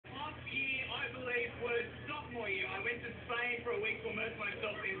Spain for a week to immerse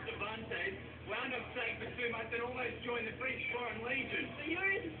myself in Cervantes. Wound up staying for 2 months and almost joined the British Foreign Legion. But you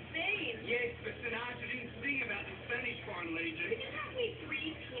were in Spain. Yes, but Sinatra didn't sing about the Spanish Foreign Legion. Could you have me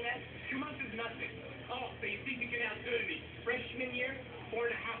 3 peanuts? 2 months is nothing. Oh, so you think you can outdo me? Freshman year,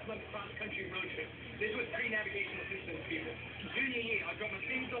 4.5-month cross-country road trip. This was pre-navigational systems, people. Junior year, I dropped my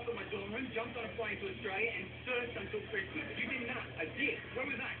things off at my dorm room, jumped on a plane to Australia, and surfed until Christmas. You did not. I did. Where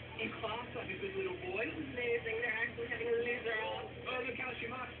was I? In class, like a good little boy. Amazing. They're actually having a loser off. Oh, look how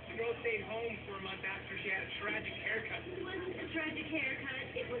she mocked. The girl stayed home for a month after she had a tragic haircut. It wasn't a tragic haircut.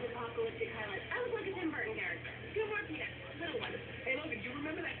 It was apocalyptic highlights. I was like a Tim Burton character. 2 more peanuts. Little one. Hey, Logan, do you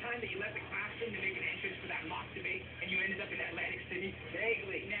remember that time that you left the classroom to make an entrance for that mock debate, and you ended up in Atlantic City?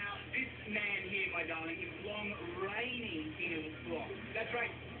 Vaguely. Now, this man here, my darling, is long reigning king of the floor. That's right.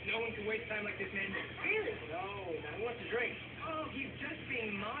 No one can waste time like this man did. Really? No. Now, who wants a drink? Oh, he's just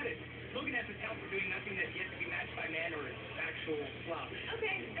being modest. Logan has a talent for doing nothing that's yet to be matched by man or actual fluff.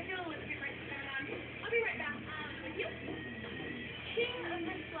 Okay, I feel a little bit right to turn on. I'll be right back. With you? King of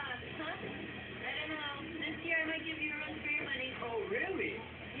the class, huh? I don't know. This year I might give you a run for your money. Oh, really?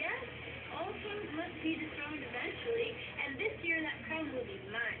 Yes. All kings must be dethroned eventually, and this year that crown will be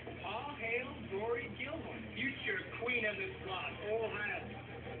mine. All hail Rory, future queen of this class. All hail.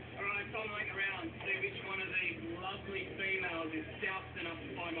 All right, so I'm looking around, see which one of these lovely females is soused enough to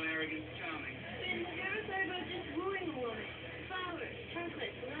find my arrogance charming. And have you ever thought about just wooing a woman? Flowers,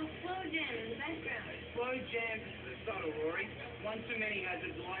 chocolates, a little slow jam in the background. Slow jams is the subtle, Rory. One too many has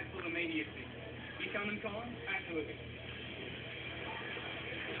a delightful immediacy. You coming, Colin? Absolutely.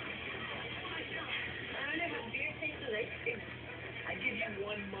 I wonder how beer tastes with ice cream. I give you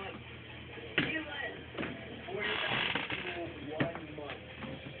 1 month. You what? Before you're back to school, 1 month.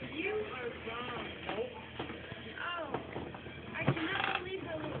 You are wrong. Nope. Oh, I cannot believe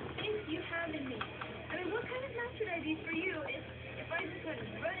the little faith you have in me. I mean, what kind of match would I be for you if I just went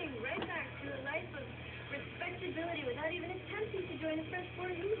running right back to a life of respectability without even attempting to join the French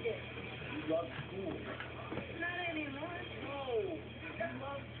Foreign Legion? You love school. Not anymore. No, you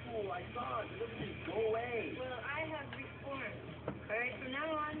love school. I saw it. Look at me. Go away. Well, I have reformed. All right, from now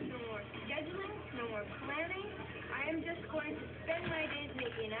on, no more scheduling, no more planning. I am just going to spend my days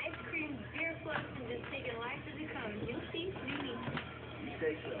making ice cream, beer floats, and just taking life as it comes. You'll see, me. You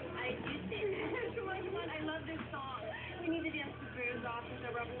say so. I do say that. Come on, I love this song. We need to dance the blues off and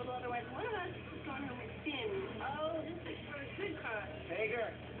sober up a little, otherwise one of us